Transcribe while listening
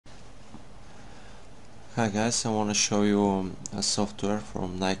Hi guys, I want to show you a software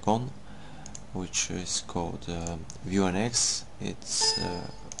from Nikon which is called VNX. It's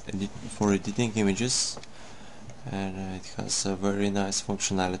for editing images, and it has a very nice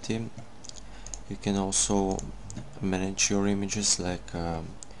functionality. You can also manage your images, like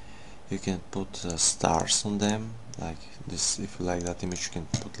you can put stars on them, like this. If you like that image, you can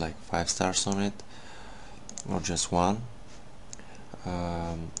put like 5 stars on it or just one.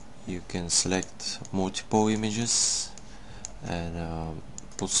 You can select multiple images and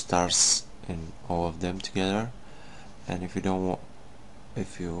put stars in all of them together. And if you don't want,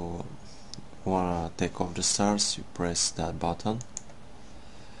 if you wanna take off the stars, you press that button.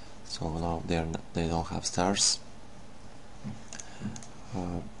 So now they don't have stars.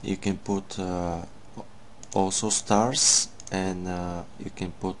 You can put also stars, and you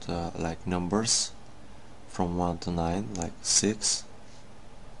can put like numbers from 1 to 9, like 6,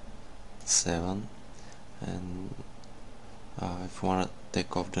 7, and if you want to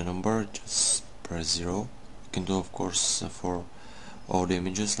take off the number, just press 0. You can do, of course, for all the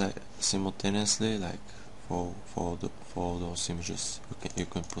images like simultaneously, like for those images you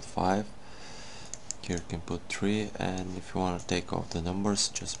can put 5. Here you can put 3, and if you want to take off the numbers,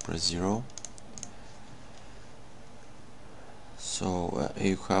 just press 0. So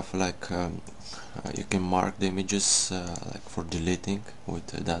you have like you can mark the images like for deleting with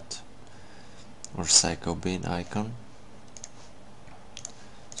that recycle bin icon.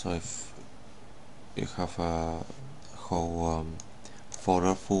 So if you have a whole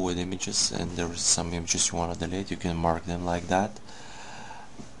folder full with images and there is some images you want to delete, you can mark them like that.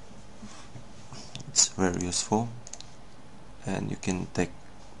 It's very useful, and you can take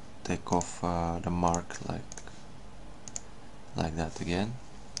off the mark like that again.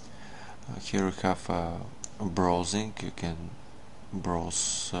 Here you have browsing. You can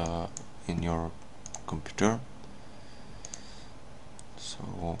browse in your computer.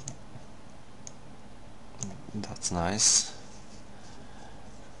 So that's nice.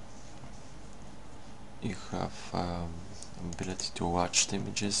 You have ability to watch the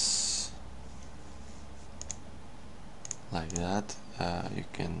images like that. You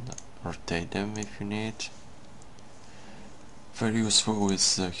can rotate them if you need. Very useful with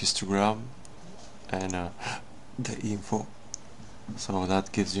histogram and the info. So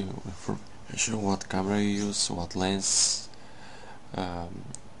that gives you information what camera you use, what lens,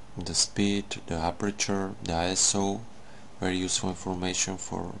 the speed, the aperture, the ISO. Very useful information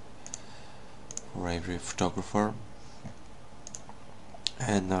for every photographer.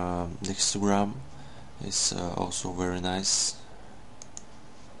 And the histogram is also very nice,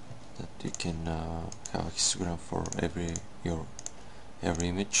 that you can have a histogram for every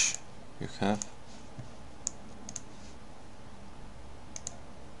image you have.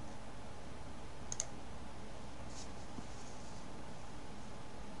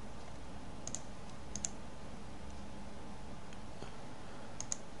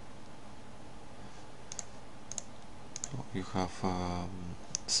 So you have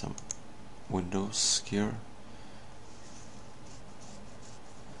some windows here,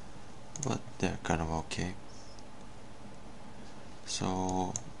 but they're kind of okay.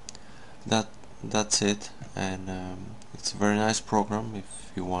 So that's it, and it's a very nice program.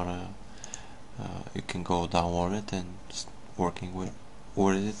 If you wanna, you can go download it and just working with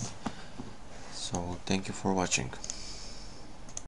it. So thank you for watching.